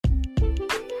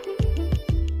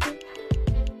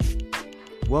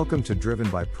Welcome to Driven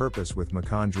by Purpose with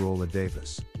Makanjuola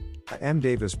Davis, a M.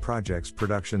 Davis Projects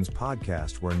Productions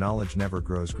podcast where knowledge never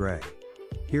grows gray.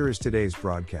 Here is today's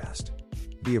broadcast.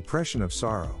 The oppression of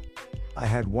sorrow. I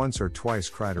had once or twice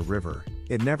cried a river,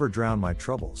 it never drowned my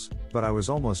troubles, but I was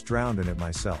almost drowned in it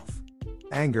myself.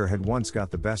 Anger had once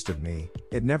got the best of me,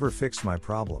 it never fixed my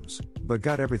problems, but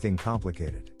got everything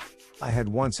complicated. I had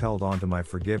once held on to my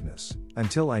forgiveness,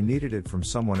 until I needed it from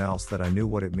someone else that I knew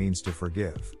what it means to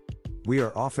forgive. We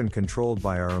are often controlled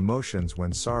by our emotions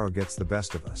when sorrow gets the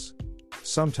best of us.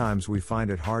 Sometimes we find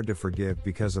it hard to forgive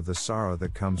because of the sorrow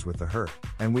that comes with the hurt,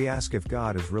 and we ask if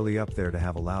God is really up there to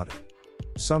have allowed it.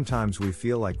 Sometimes we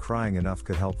feel like crying enough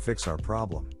could help fix our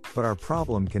problem, but our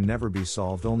problem can never be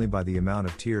solved only by the amount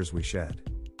of tears we shed.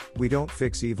 We don't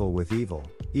fix evil with evil,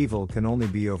 evil can only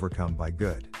be overcome by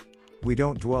good. We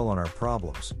don't dwell on our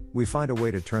problems, we find a way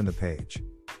to turn the page.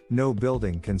 No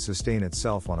building can sustain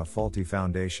itself on a faulty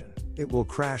foundation. It will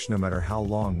crash no matter how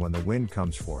long when the wind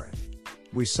comes for it.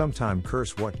 We sometimes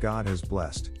curse what God has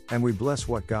blessed, and we bless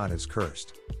what God has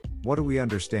cursed. What do we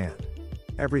understand?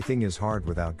 Everything is hard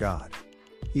without God.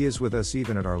 He is with us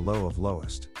even at our low of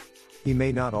lowest. He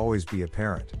may not always be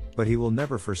apparent, but He will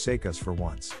never forsake us for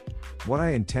once. What I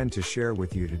intend to share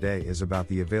with you today is about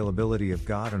the availability of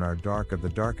God in our dark of the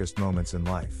darkest moments in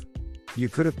life. You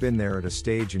could have been there at a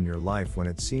stage in your life when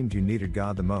it seemed you needed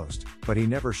God the most, but He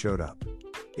never showed up.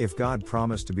 If God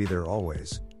promised to be there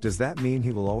always, does that mean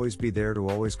He will always be there to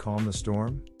always calm the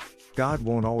storm? God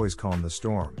won't always calm the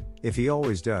storm. If He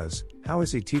always does, how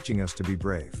is He teaching us to be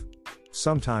brave?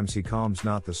 Sometimes He calms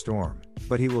not the storm,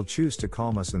 but He will choose to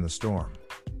calm us in the storm.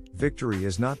 Victory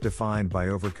is not defined by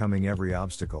overcoming every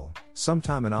obstacle.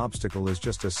 Sometimes an obstacle is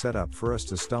just a setup for us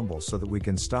to stumble so that we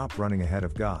can stop running ahead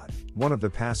of God. One of the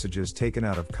passages taken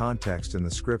out of context in the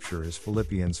scripture is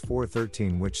Philippians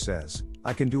 4:13, which says,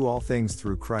 "I can do all things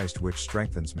through Christ which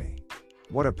strengthens me."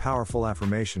 What a powerful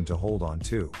affirmation to hold on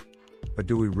to. But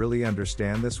do we really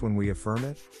understand this when we affirm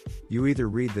it? You either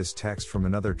read this text from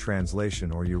another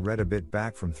translation or you read a bit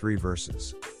back from 3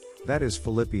 verses. That is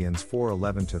Philippians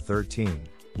 4:11-13.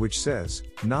 Which says,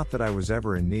 "Not that I was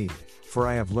ever in need, for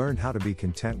I have learned how to be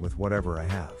content with whatever I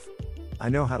have. I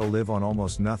know how to live on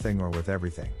almost nothing or with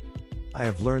everything. I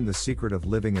have learned the secret of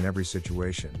living in every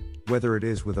situation, whether it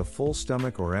is with a full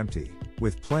stomach or empty,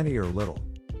 with plenty or little.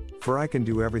 For I can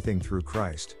do everything through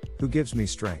Christ, who gives me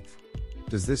strength."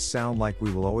 Does this sound like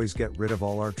we will always get rid of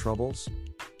all our troubles?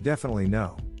 Definitely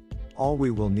no. All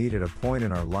we will need at a point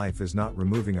in our life is not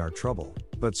removing our trouble,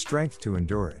 but strength to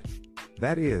endure it.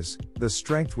 That is, the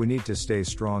strength we need to stay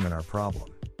strong in our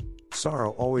problem. Sorrow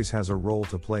always has a role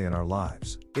to play in our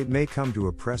lives. It may come to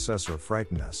oppress us or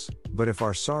frighten us, but if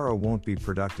our sorrow won't be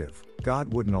productive,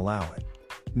 God wouldn't allow it.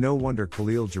 No wonder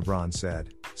Khalil Gibran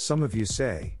said, "Some of you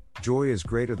say, joy is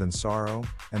greater than sorrow,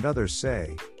 and others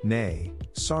say, nay,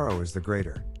 sorrow is the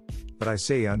greater. But I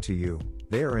say unto you,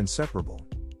 they are inseparable.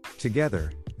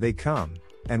 Together, they come,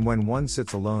 and when one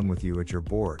sits alone with you at your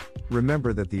board,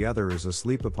 remember that the other is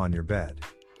asleep upon your bed."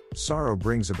 Sorrow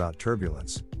brings about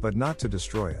turbulence, but not to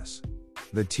destroy us.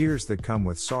 The tears that come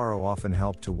with sorrow often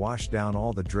help to wash down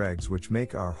all the dregs which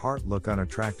make our heart look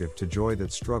unattractive to joy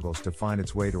that struggles to find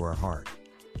its way to our heart.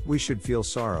 We should feel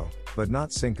sorrow, but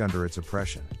not sink under its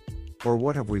oppression. Or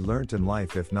what have we learnt in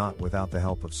life if not without the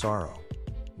help of sorrow?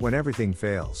 When everything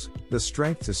fails, the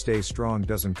strength to stay strong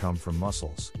doesn't come from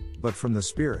muscles, but from the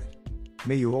Spirit.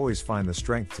 May you always find the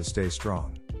strength to stay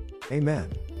strong. Amen.